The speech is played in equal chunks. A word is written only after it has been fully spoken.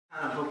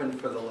Kind of hoping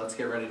for the let's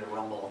get ready to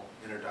rumble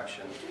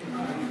introduction,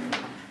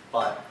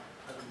 but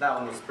that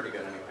one was pretty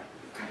good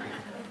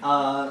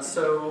anyway.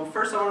 So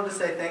first I wanted to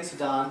say thanks to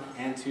Don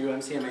and to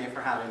MCMA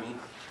for having me.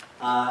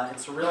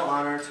 It's a real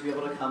honor to be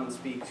able to come and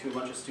speak to a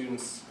bunch of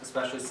students,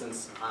 especially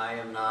since I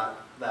am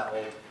not that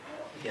old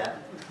yet.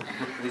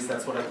 At least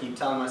that's what I keep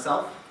telling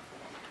myself.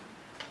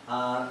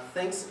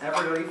 Thanks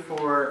everybody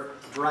for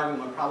driving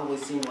what probably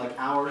seemed like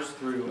hours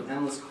through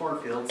endless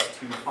cornfields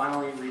to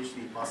finally reach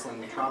the bustling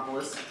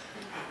metropolis,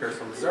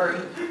 Pearsall, Missouri.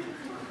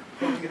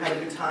 Hope you had a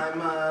good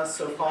time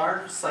so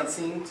far,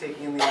 sightseeing,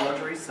 taking in the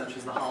luxuries such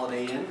as the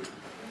Holiday Inn,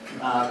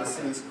 the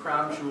city's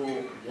crown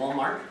jewel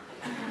Walmart,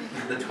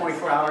 the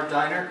 24-hour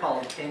diner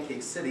called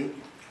Pancake City,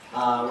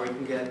 where you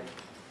can get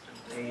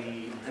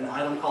an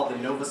item called the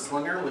Nova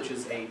Slinger, which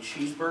is a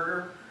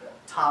cheeseburger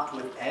topped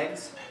with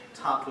eggs,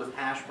 topped with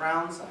hash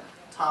browns,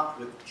 topped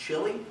with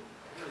chili.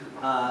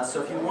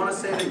 So if you want to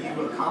say that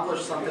you've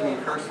accomplished something in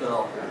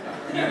Kirksville,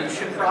 you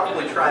should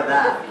probably try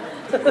that.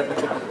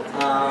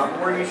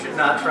 Or you should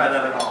not try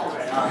that at all.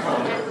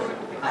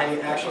 I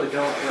actually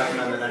don't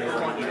recommend that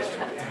anyone eat it.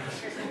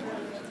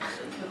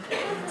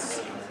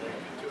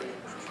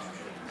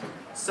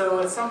 So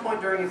at some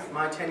point during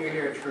my tenure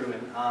here at Truman,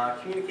 a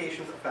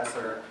communication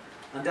professor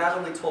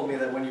undoubtedly told me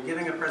that when you're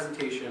giving a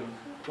presentation,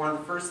 one of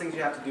the first things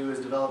you have to do is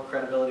develop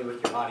credibility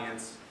with your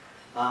audience.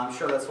 I'm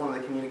sure that's one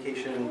of the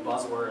communication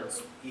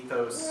buzzwords: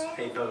 ethos,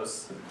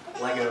 pathos,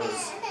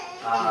 Legos,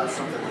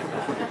 something like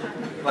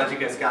that. Glad you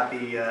guys got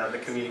the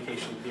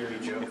communication theory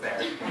joke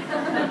there.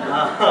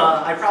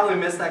 I probably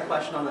missed that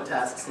question on the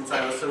test since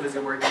I was so busy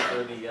working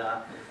for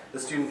the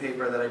student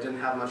paper that I didn't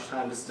have much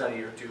time to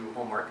study or do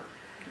homework.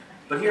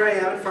 But here I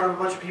am in front of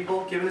a bunch of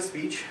people giving a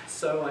speech,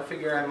 so I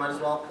figure I might as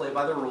well play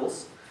by the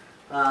rules.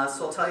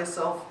 So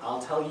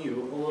I'll tell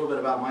you a little bit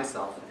about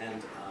myself,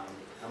 and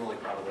Emily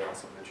probably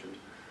also mentioned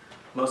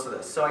most of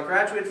this. So I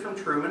graduated from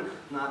Truman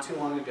not too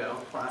long ago,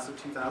 class of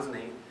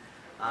 2008,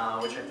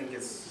 which I think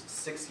is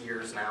 6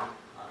 years now.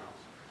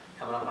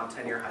 Coming up on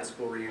 10-year high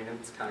school reunion,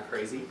 it's kind of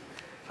crazy.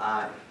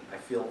 I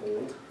feel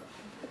old,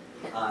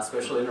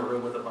 especially in a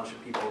room with a bunch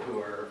of people who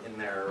are in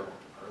their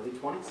early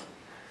 20s.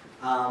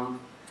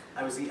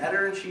 I was the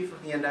editor-in-chief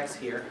of the Index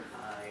here.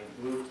 I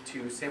moved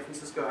to San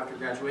Francisco after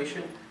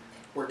graduation,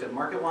 worked at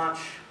MarketWatch,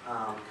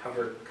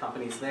 covered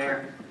companies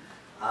there.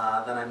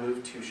 Then I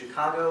moved to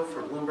Chicago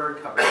for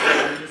Bloomberg, covered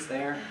companies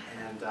there,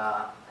 and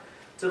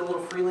did a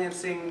little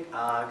freelancing,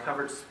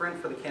 covered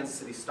Sprint for the Kansas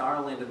City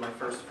Star, landed my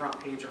first front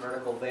page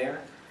article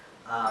there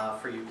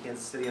for you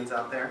Kansas Cityans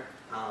out there.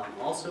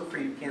 Also for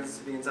you Kansas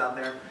Cityans out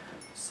there,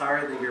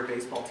 sorry that your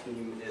baseball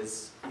team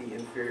is the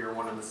inferior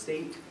one in the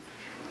state.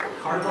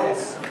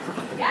 Cardinals.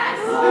 Yes!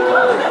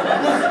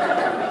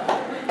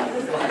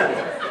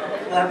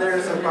 Glad there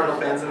are some Cardinal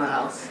fans in the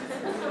house.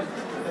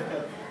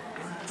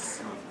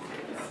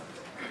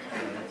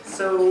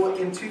 So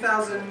in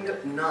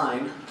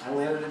 2009, I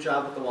landed a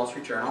job at the Wall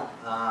Street Journal.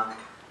 I've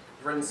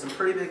written some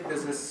pretty big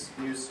business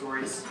news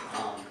stories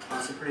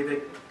on some pretty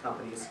big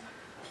companies.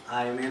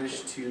 I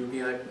managed to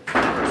be a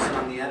person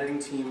on the editing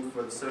team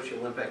for the Sochi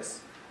Olympics,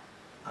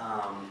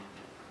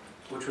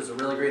 which was a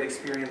really great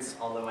experience,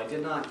 although I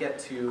did not get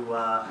to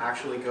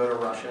actually go to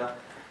Russia.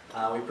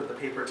 We put the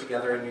paper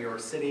together in New York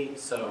City,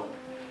 so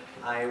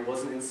I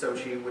wasn't in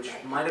Sochi, which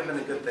might have been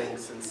a good thing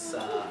since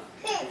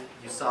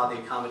you saw the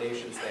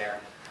accommodations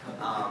there.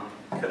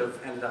 Could have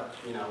ended up,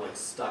 like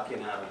stuck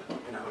in a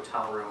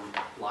hotel room,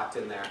 locked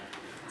in there.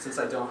 Since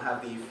I don't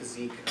have the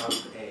physique of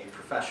a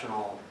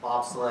professional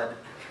bobsled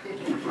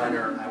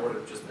rider, I would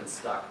have just been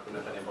stuck.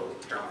 Wouldn't have been able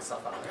to tear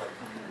myself out of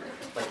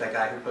it, like that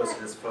guy who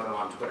posted his photo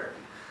on Twitter.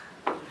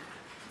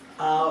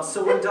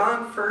 So when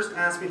Don first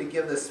asked me to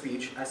give this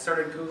speech, I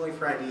started Googling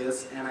for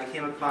ideas, and I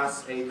came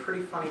across a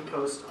pretty funny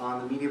post on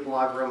the media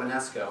blog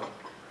Romanesco.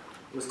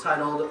 It was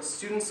titled,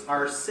 "Students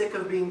are sick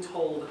of being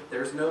told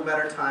there's no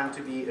better time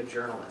to be a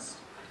journalist."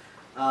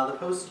 The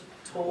post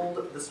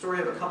told the story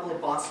of a couple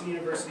of Boston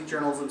University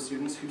journalism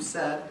students who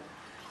said,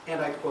 and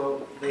I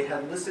quote, they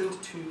had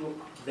listened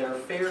to their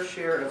fair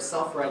share of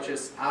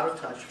self-righteous,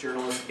 out-of-touch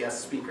journalist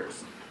guest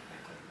speakers.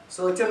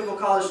 So like typical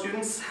college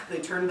students, they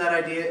turned that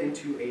idea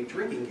into a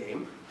drinking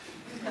game.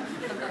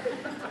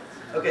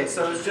 Okay,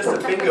 so it was just a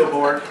bingo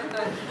board,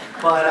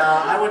 but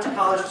I went to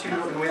college too,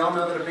 and we all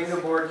know that a bingo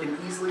board can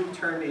easily be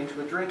turned into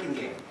a drinking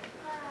game.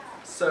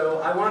 So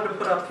I wanted to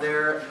put up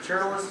their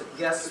journalist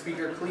guest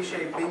speaker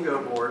cliche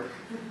bingo board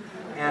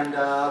and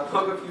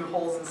poke a few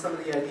holes in some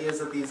of the ideas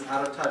that these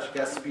out-of-touch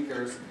guest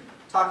speakers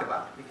talk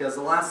about, because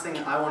the last thing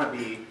I want to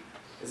be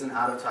is an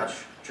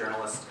out-of-touch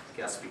journalist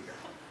guest speaker.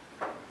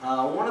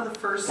 One of the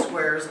first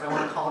squares I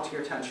want to call to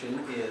your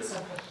attention is,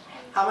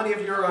 how many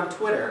of you are on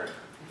Twitter?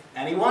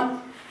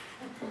 Anyone?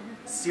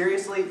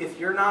 Seriously, if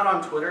you're not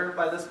on Twitter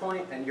by this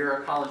point and you're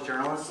a college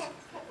journalist,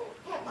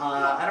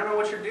 I don't know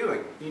what you're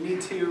doing. You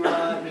need to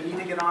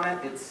get on it.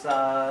 It's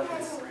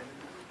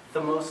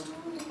the most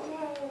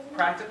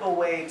practical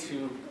way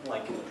to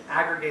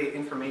aggregate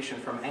information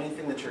from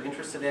anything that you're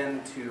interested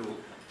in to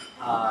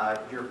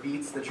your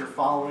beats that you're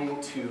following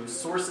to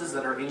sources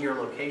that are in your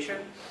location.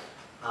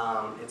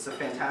 It's a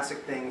fantastic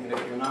thing, and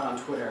if you're not on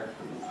Twitter,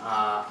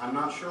 I'm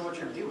not sure what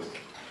you're doing.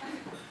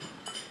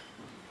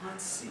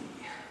 Let's see.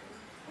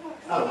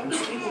 Oh, and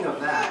speaking of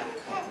that,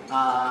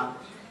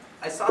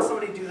 I saw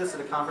somebody do this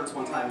at a conference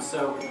one time,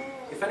 so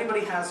if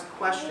anybody has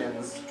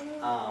questions,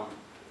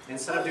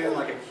 instead of doing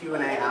like a Q&A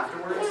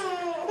afterwards,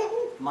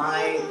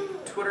 my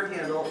Twitter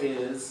handle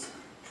is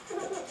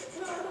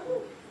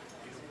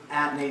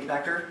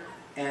 @NateBecker,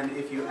 and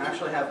if you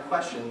actually have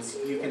questions,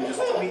 you can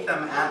just tweet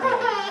them at me,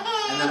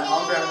 and then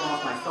I'll grab them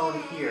off my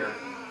phone here,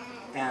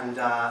 and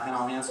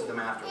I'll answer them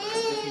afterwards.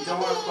 If you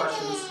don't have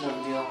questions, no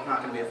big deal, I'm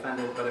not going to be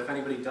offended, but if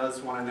anybody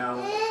does want to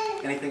know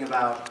anything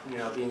about,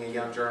 being a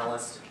young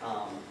journalist,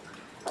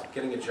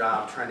 getting a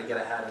job, trying to get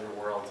ahead in the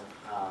world,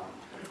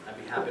 I'd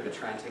be happy to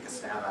try and take a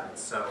stab at it.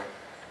 So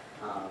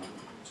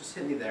just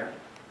hit me there.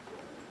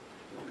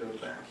 We'll go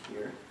back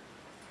here.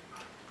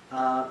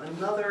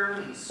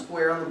 Another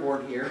square on the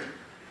board here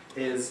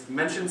is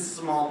mention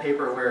small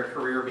paper where a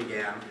career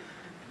began.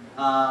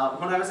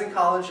 When I was in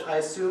college, I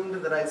assumed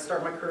that I'd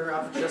start my career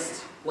off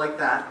just like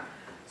that.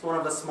 It's one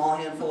of a small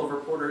handful of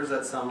reporters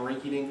at some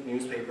rinky-dink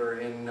newspaper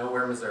in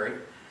nowhere, Missouri.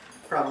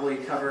 Probably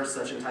covers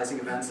such enticing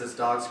events as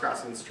dogs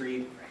crossing the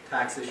street,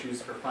 tax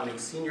issues for funding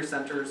senior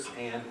centers,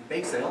 and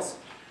bake sales.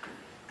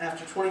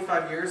 After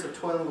 25 years of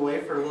toiling away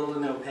for little to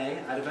no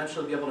pay, I'd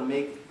eventually be able to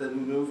make the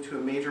move to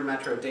a major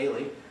metro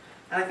daily.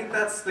 And I think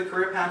that's the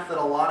career path that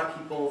a lot of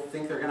people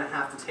think they're going to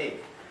have to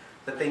take,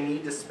 that they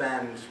need to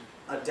spend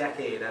a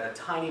decade at a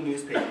tiny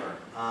newspaper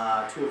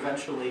to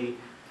eventually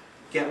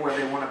get where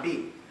they want to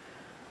be.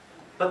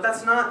 But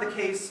that's not the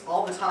case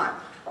all the time.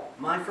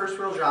 My first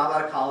real job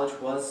out of college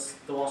was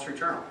the Wall Street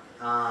Journal,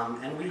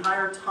 and we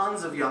hire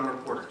tons of young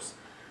reporters.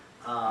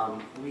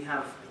 We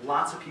have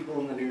lots of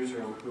people in the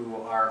newsroom who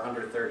are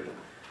under 30.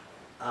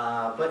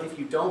 But if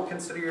you don't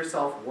consider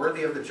yourself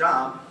worthy of the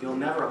job, you'll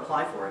never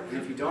apply for it. And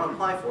if you don't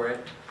apply for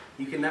it,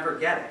 you can never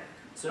get it.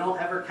 So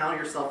don't ever count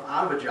yourself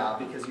out of a job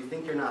because you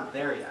think you're not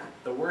there yet.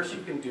 The worst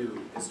you can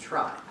do is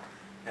try.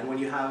 And when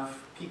you have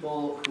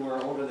people who are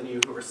older than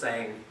you who are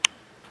saying,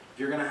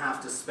 you're going to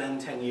have to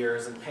spend 10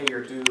 years and pay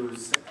your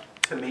dues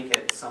to make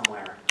it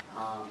somewhere,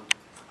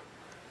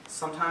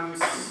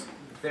 sometimes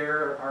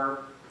there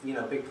are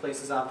big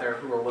places out there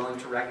who are willing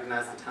to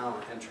recognize the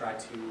talent and try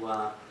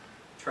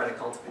to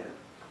cultivate it.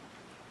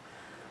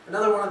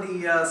 Another one of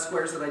the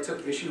squares that I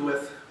took issue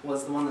with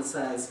was the one that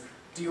says,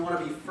 do you want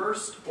to be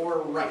first or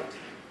right?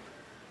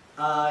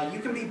 You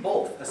can be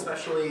both,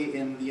 especially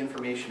in the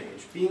information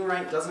age. Being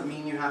right doesn't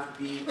mean you have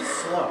to be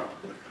slow.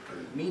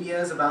 Media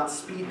is about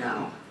speed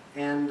now,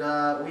 and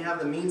we have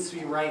the means to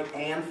be right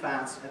and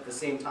fast at the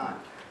same time.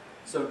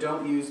 So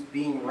don't use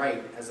being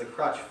right as a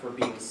crutch for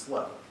being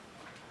slow.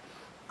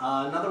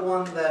 Another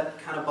one that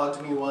kind of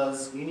bugged me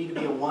was, you need to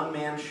be a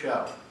one-man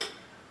show.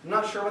 I'm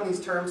not sure when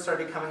these terms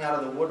started coming out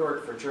of the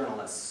woodwork for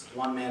journalists.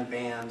 One-man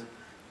band,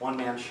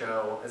 one-man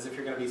show, as if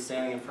you're going to be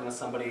standing in front of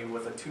somebody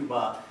with a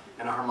tuba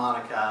and a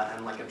harmonica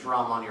and like a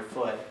drum on your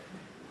foot.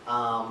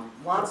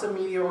 Lots of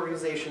media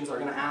organizations are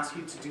going to ask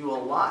you to do a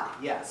lot.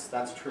 Yes,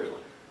 that's true.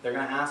 They're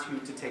going to ask you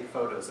to take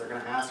photos. They're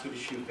going to ask you to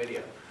shoot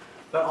video.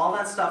 But all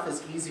that stuff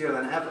is easier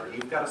than ever.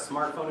 You've got a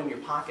smartphone in your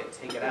pocket.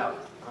 Take it out.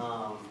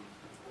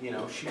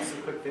 Shoot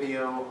some quick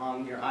video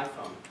on your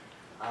iPhone.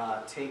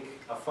 Take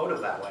a photo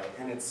that way,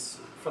 and it's,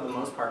 for the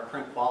most part,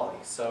 print quality.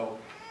 So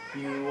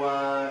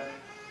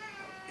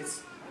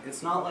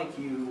it's not like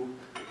you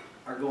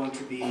are going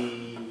to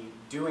be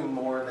doing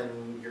more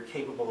than you're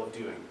capable of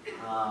doing.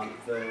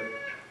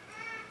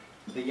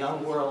 The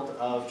young world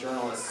of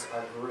journalists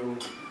are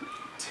groomed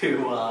to,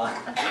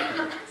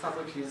 sounds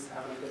like she's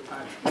having a good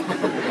time.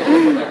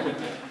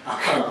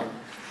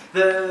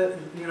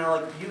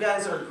 You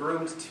guys are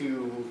groomed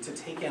to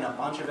take in a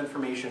bunch of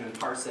information and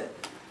parse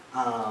it.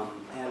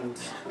 And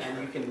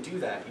you can do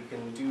that. You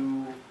can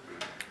do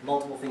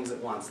multiple things at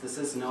once. This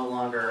is no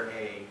longer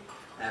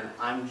an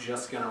I'm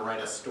just going to write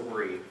a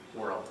story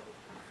world.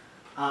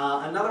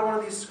 Another one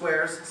of these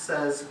squares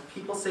says,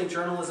 people say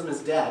journalism is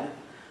dead,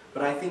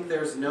 but I think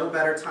there's no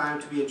better time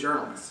to be a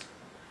journalist.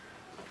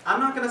 I'm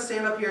not going to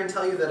stand up here and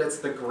tell you that it's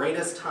the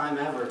greatest time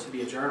ever to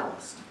be a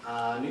journalist.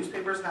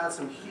 Newspapers had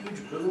some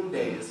huge boom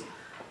days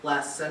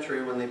last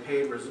century when they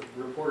paid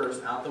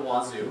reporters out the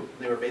wazoo.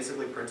 They were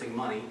basically printing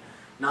money,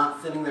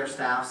 not thinning their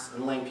staffs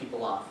and laying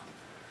people off.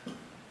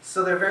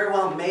 So there very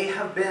well may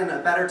have been a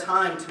better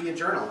time to be a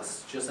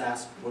journalist. Just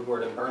ask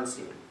Woodward and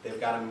Bernstein. They've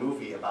got a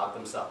movie about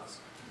themselves.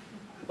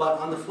 But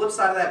on the flip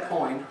side of that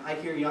coin, I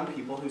hear young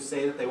people who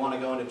say that they want to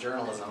go into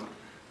journalism.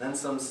 Then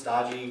some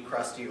stodgy,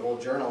 crusty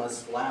old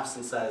journalist laughs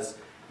and says,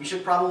 you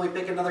should probably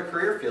pick another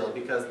career field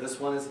because this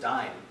one is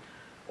dying.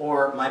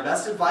 Or, my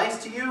best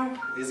advice to you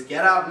is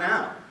get out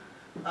now.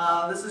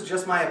 This is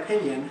just my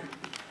opinion,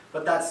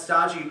 but that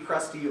stodgy,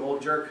 crusty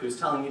old jerk who's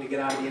telling you to get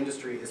out of the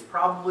industry is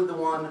probably the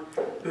one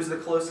who's the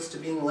closest to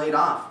being laid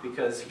off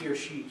because he or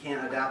she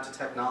can't adapt to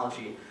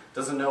technology,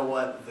 doesn't know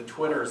what the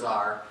Twitters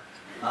are,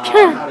 or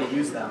how to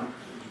use them.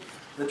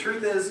 The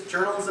truth is,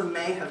 journalism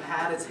may have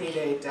had its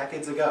heyday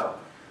decades ago,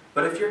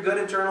 But if you're good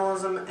at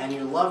journalism and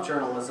you love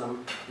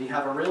journalism, and you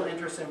have a real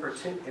interest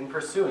in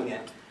pursuing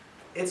it,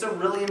 it's a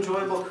really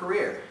enjoyable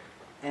career.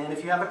 And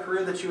if you have a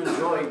career that you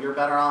enjoy, you're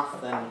better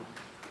off than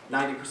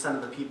 90%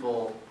 of the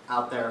people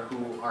out there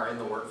who are in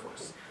the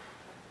workforce.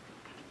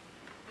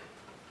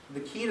 The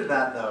key to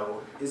that,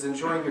 though, is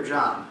enjoying your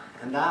job.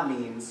 And that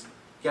means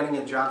getting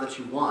a job that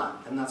you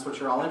want, and that's what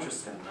you're all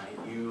interested in,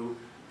 right? You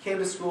came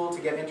to school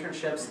to get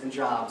internships and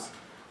jobs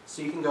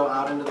so you can go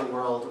out into the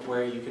world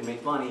where you can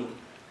make money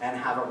and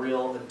have a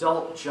real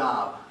adult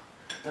job.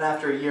 And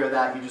after a year of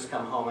that, you just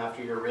come home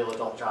after your real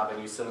adult job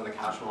and you sit on the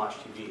couch and watch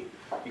TV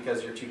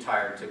because you're too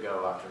tired to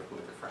go out drinking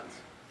with your friends.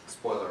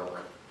 Spoiler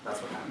alert, that's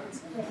what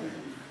happens.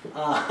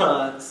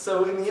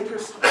 So in the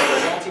interest of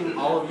resulting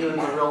all of you in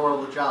the real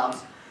world of jobs,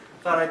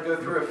 I thought I'd go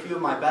through a few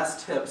of my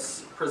best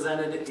tips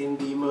presented in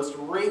the most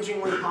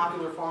ragingly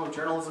popular form of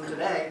journalism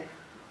today,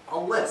 a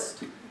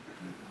list.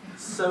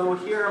 So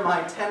here are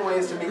my 10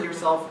 ways to make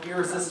yourself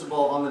irresistible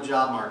on the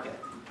job market.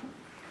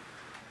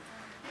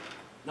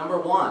 Number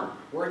 1,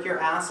 work your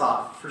ass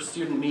off for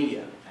student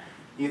media.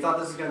 You thought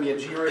this was going to be a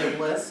G-rated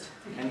list,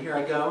 and here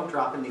I go,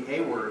 dropping the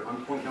A word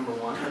on point number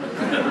 1.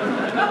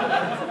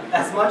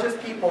 As much as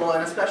people,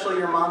 and especially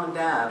your mom and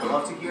dad,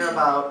 love to hear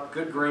about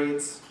good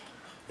grades,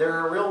 there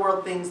are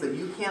real-world things that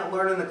you can't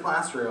learn in the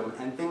classroom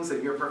and things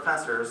that your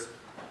professors,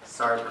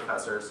 sorry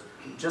professors,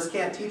 just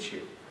can't teach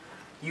you.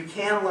 You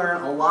can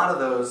learn a lot of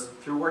those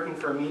through working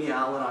for a media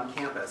outlet on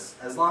campus,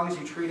 as long as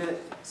you treat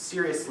it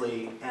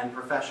seriously and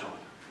professionally.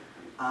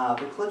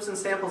 The clips and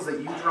samples that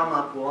you drum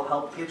up will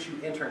help get you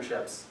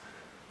internships.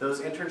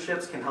 Those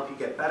internships can help you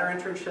get better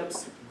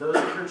internships. Those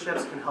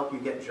internships can help you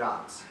get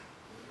jobs.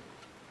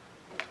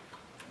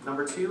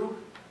 Number 2,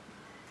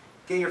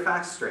 get your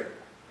facts straight.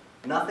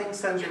 Nothing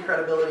sends your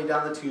credibility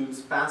down the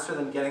tubes faster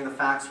than getting the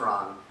facts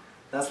wrong.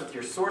 That's with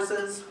your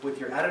sources, with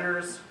your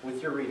editors,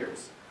 with your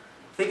readers.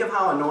 Think of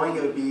how annoying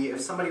it would be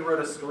if somebody wrote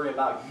a story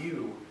about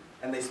you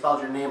and they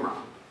spelled your name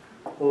wrong.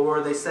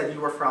 Or they said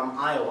you were from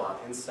Iowa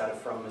instead of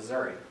from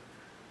Missouri.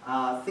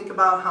 Think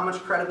about how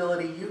much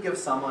credibility you give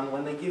someone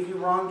when they give you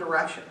wrong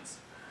directions.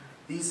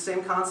 These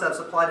same concepts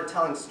apply to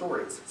telling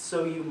stories,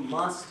 so you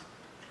must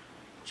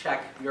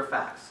check your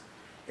facts.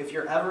 If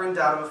you're ever in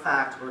doubt of a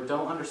fact or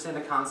don't understand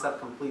a concept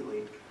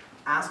completely,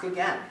 ask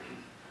again.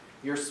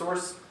 Your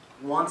source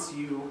wants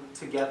you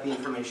to get the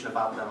information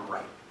about them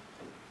right.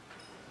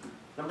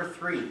 Number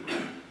 3,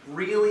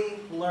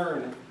 really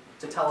learn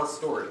to tell a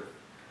story.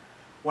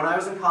 When I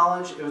was in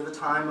college, it was the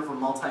time of a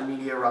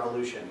multimedia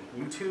revolution.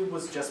 YouTube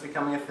was just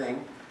becoming a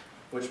thing,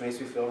 which makes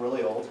me feel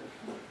really old.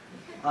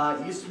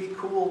 It used to be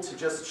cool to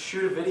just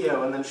shoot a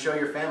video and then show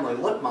your family,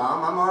 look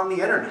mom, I'm on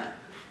the internet.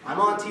 I'm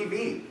on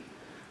TV.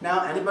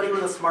 Now anybody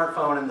with a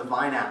smartphone and the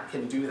Vine app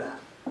can do that.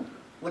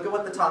 Look at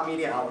what the top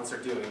media outlets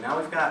are doing. Now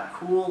we've got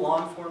cool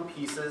long-form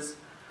pieces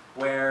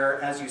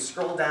where as you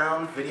scroll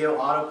down, video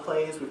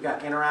autoplays, we've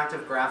got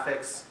interactive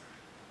graphics,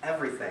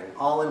 everything,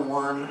 all in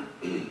one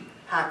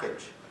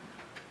package.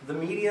 The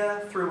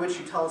media through which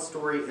you tell a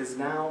story is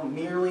now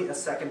merely a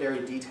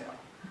secondary detail.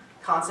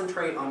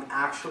 Concentrate on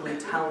actually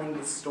telling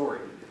the story.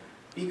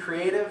 Be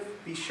creative,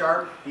 be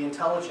sharp, be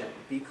intelligent,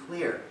 be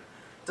clear.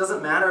 It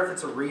doesn't matter if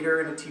it's a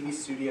reader in a TV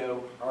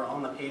studio or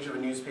on the page of a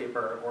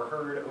newspaper or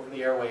heard over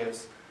the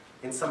airwaves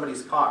in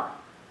somebody's car.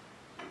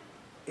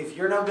 If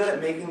you're no good at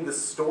making the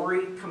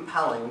story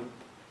compelling,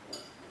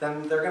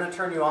 then they're going to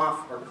turn you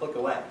off or click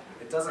away.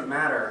 It doesn't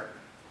matter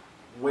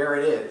where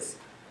it is.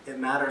 It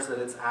matters that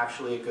it's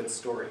actually a good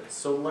story.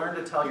 So learn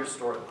to tell your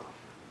story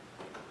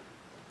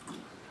well.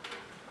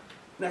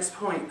 Next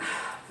point,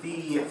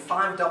 the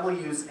 5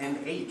 W's and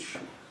H.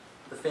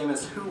 The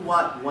famous who,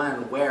 what,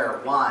 when, where,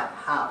 why,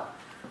 how.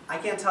 I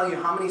can't tell you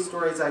how many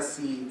stories I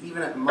see,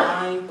 even at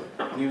my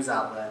news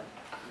outlet,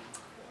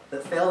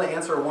 that fail to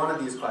answer one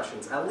of these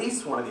questions, at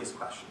least one of these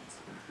questions.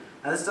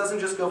 And this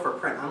doesn't just go for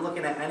print. I'm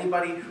looking at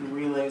anybody who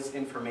relays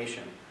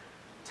information.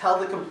 Tell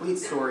the complete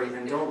story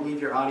and don't leave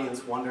your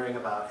audience wondering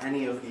about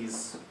any of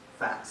these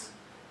facts.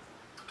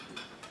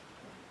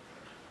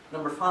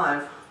 Number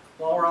 5,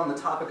 while we're on the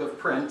topic of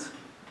print,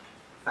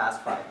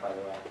 fast 5 by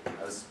the way,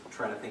 I was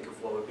trying to think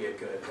of what would be a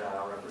good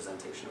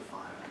representation of 5.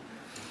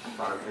 I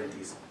thought of Vin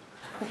Diesel.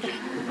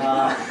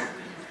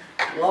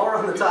 While we're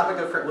on the topic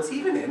of print, was he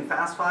even in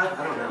Fast 5?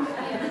 I don't know.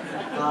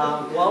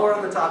 While we're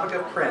on the topic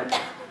of print,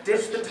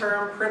 ditch the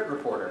term print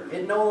reporter.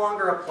 It no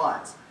longer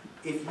applies.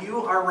 If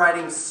you are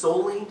writing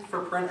solely for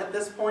print at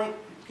this point,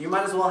 you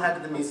might as well head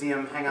to the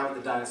museum, hang out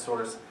with the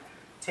dinosaurs,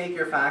 take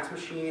your fax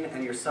machine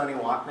and your Sony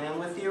Walkman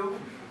with you.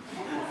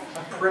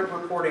 Print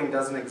reporting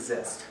doesn't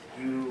exist.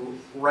 You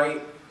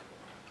write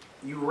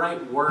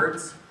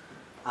words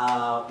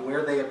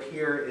where they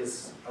appear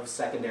is of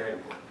secondary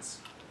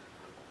importance.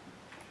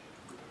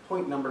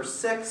 Point number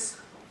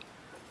 6,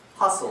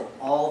 hustle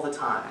all the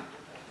time.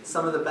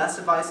 Some of the best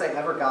advice I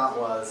ever got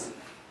was,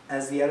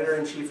 as the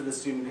editor-in-chief of the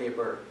student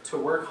paper, to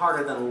work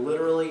harder than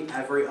literally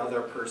every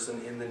other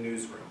person in the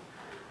newsroom.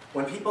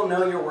 When people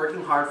know you're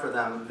working hard for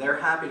them, they're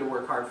happy to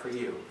work hard for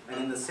you.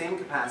 And in the same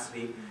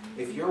capacity,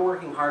 if you're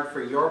working hard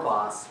for your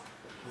boss,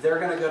 they're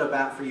going to go to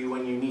bat for you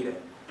when you need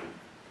it.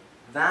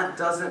 That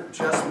doesn't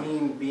just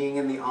mean being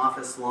in the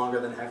office longer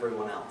than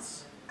everyone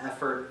else.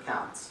 Effort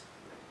counts.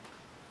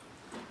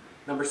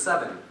 Number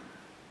 7,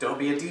 don't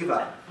be a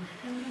diva.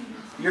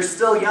 You're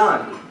still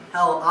young.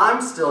 Hell,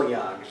 I'm still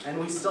young, and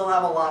we still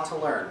have a lot to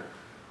learn.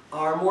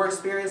 Our more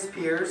experienced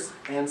peers,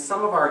 and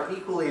some of our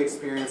equally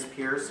experienced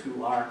peers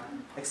who are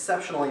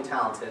exceptionally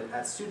talented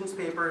at students'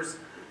 papers,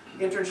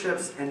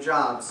 internships, and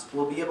jobs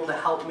will be able to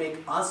help make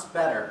us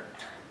better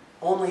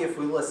only if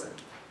we listen.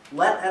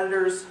 Let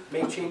editors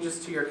make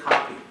changes to your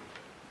copy.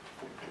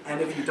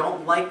 And if you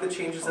don't like the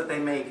changes that they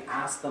make,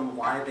 ask them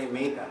why they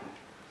made them.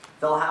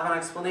 They'll have an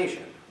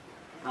explanation.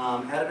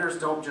 Editors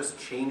don't just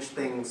change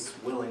things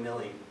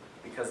willy-nilly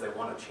because they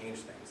want to change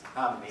things.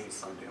 Maybe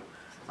some do.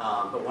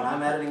 But when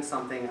I'm editing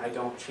something, I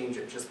don't change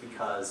it just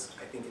because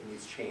I think it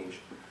needs change.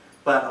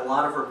 But a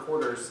lot of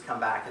reporters come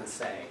back and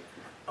say,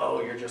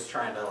 oh, you're just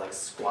trying to like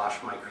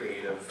squash my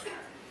creative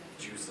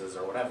juices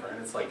or whatever.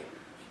 And it's like,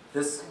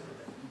 this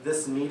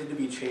needed to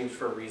be changed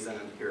for a reason,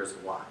 and here's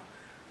why.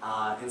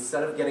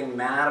 Instead of getting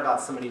mad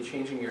about somebody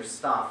changing your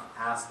stuff,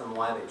 ask them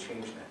why they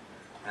changed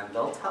it, and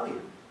they'll tell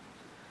you.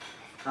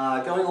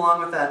 Going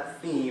along with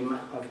that theme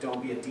of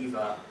don't be a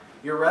diva,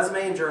 your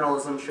resume in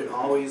journalism should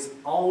always,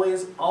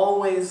 always,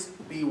 always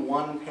be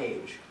one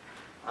page.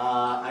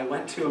 I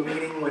went to a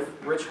meeting with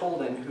Rich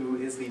Holden, who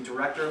is the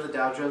director of the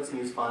Dow Jones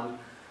News Fund.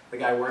 The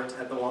guy worked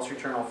at the Wall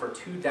Street Journal for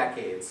 2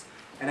 decades.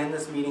 And in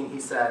this meeting he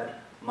said,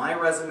 my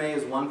resume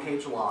is 1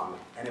 page long,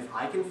 and if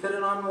I can fit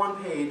it on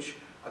 1 page,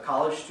 a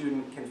college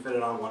student can fit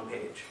it on 1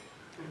 page.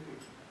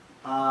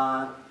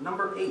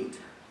 Number 8,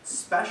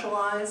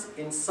 specialize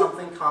in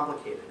something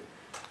complicated.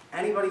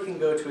 Anybody can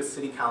go to a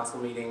city council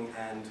meeting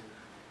and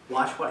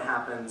watch what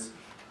happens,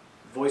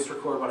 voice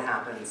record what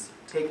happens,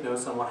 take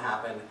notes on what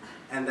happened,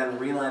 and then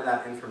relay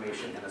that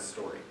information in a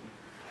story.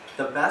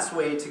 The best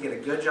way to get a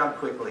good job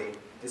quickly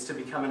is to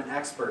become an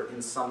expert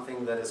in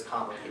something that is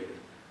complicated.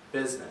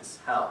 Business,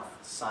 health,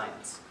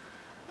 science.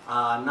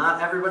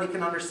 Not everybody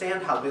can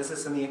understand how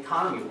business and the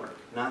economy work.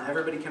 Not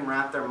everybody can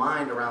wrap their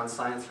mind around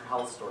science or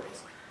health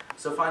stories.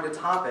 So find a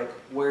topic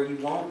where you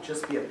won't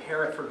just be a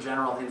parrot for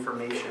general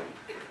information.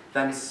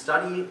 Then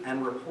study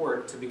and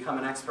report to become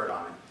an expert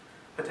on it.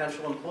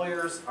 Potential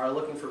employers are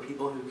looking for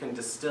people who can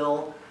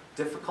distill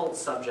difficult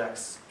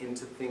subjects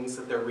into things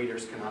that their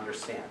readers can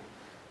understand.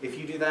 If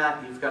you do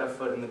that, you've got a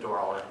foot in the door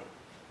already.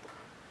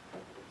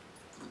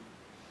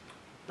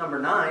 Number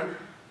 9,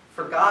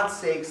 for God's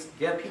sakes,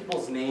 get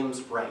people's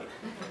names right.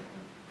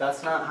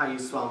 That's not how you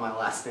spell my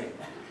last name,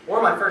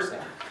 or my first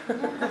name.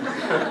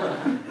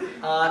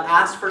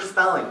 Ask for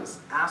spellings,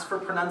 ask for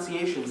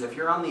pronunciations. If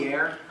you're on the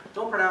air,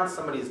 don't pronounce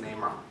somebody's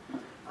name wrong.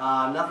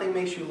 Nothing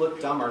makes you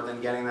look dumber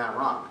than getting that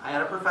wrong. I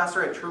had a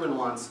professor at Truman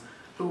once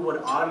who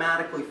would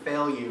automatically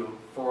fail you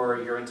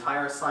for your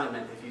entire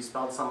assignment if you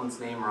spelled someone's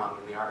name wrong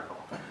in the article.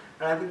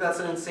 And I think that's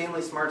an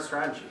insanely smart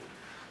strategy.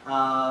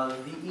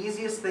 The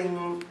easiest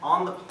thing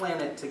on the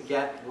planet to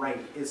get right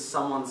is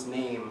someone's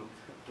name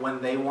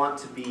when they want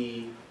to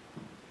be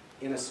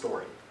in a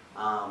story,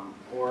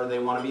 or they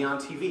want to be on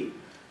TV.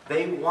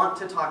 They want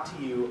to talk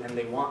to you, and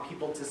they want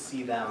people to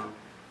see them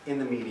in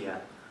the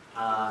media.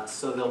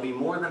 So they'll be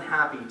more than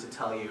happy to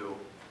tell you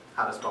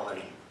how to spell their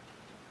name.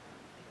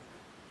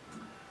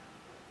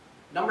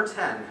 Number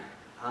 10,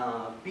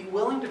 be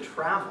willing to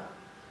travel.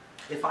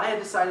 If I had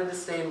decided to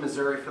stay in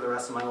Missouri for the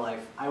rest of my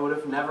life, I would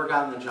have never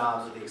gotten the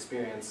jobs or the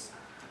experience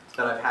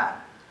that I've had.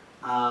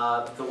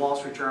 The Wall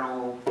Street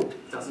Journal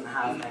doesn't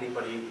have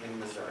anybody in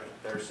Missouri.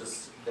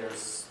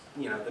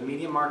 The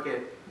media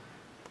market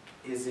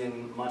is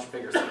in much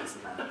bigger cities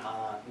than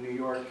that. New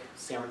York,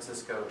 San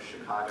Francisco,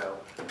 Chicago.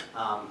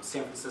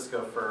 San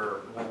Francisco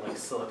for more like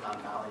Silicon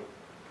Valley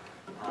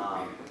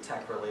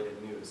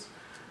tech-related news.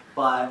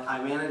 But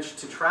I managed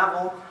to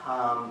travel,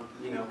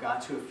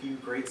 got to a few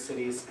great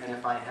cities, and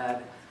if I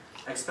had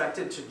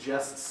expected to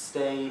just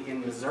stay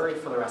in Missouri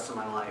for the rest of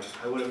my life,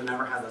 I would have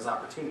never had those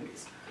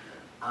opportunities.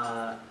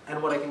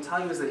 And what I can tell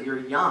you is that you're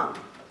young,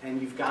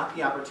 and you've got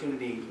the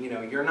opportunity,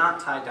 you're not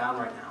tied down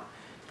right now.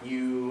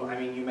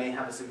 You may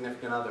have a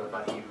significant other,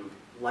 but you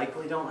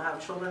likely don't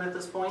have children at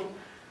this point.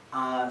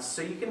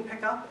 So you can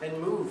pick up and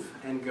move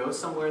and go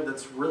somewhere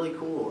that's really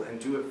cool and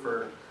do it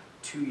for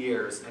 2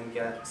 years and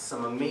get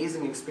some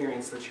amazing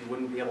experience that you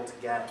wouldn't be able to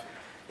get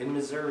in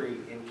Missouri,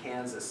 in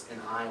Kansas, in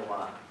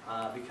Iowa,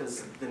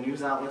 because the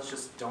news outlets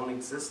just don't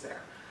exist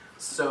there.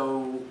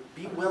 So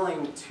be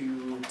willing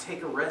to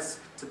take a risk,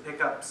 to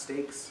pick up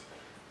stakes,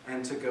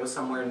 and to go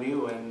somewhere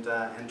new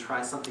and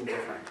try something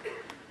different.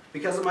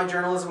 Because of my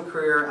journalism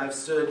career, I've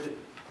stood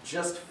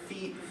just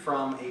feet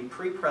from a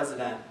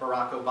pre-president,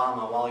 Barack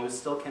Obama, while he was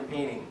still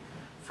campaigning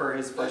for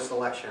his first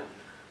election.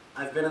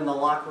 I've been in the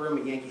locker room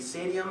at Yankee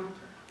Stadium.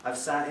 I've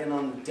sat in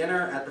on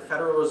dinner at the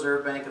Federal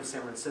Reserve Bank of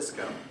San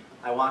Francisco.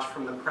 I watched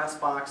from the press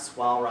box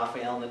while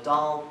Rafael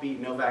Nadal beat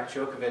Novak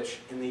Djokovic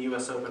in the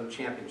US Open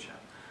Championship.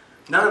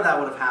 None of that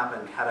would have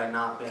happened had I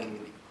not been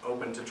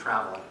open to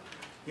traveling.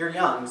 You're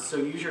young, so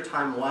use your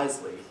time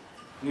wisely.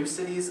 New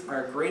cities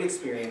are a great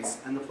experience,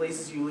 and the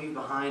places you leave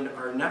behind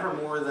are never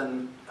more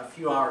than a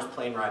few hours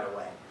plane ride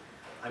away.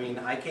 I mean,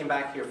 I came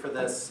back here for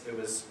this, it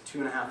was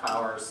 2.5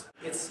 hours.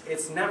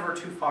 It's never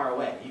too far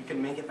away. You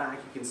can make it back,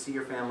 you can see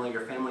your family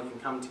can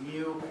come to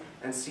you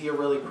and see a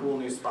really cool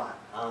new spot.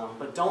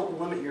 But don't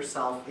limit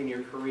yourself in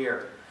your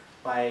career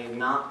by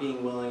not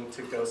being willing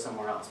to go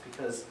somewhere else,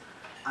 because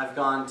I've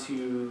gone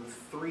to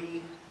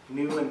 3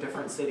 new and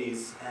different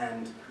cities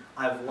and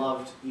I've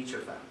loved each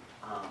of them.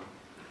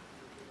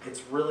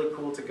 It's really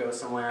cool to go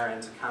somewhere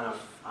and to kind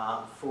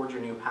of forge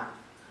your new path.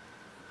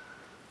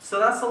 So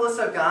that's the list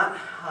I've got,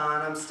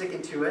 and I'm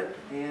sticking to it,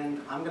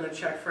 and I'm going to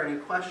check for any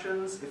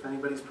questions, if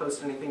anybody's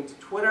posted anything to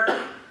Twitter,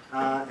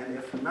 and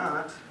if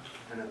not,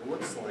 and it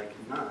looks like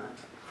not,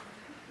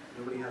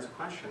 nobody has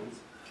questions,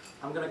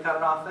 I'm going to cut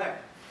it off there.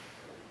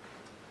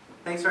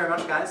 Thanks very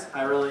much, guys.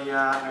 I really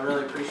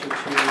appreciate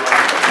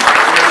you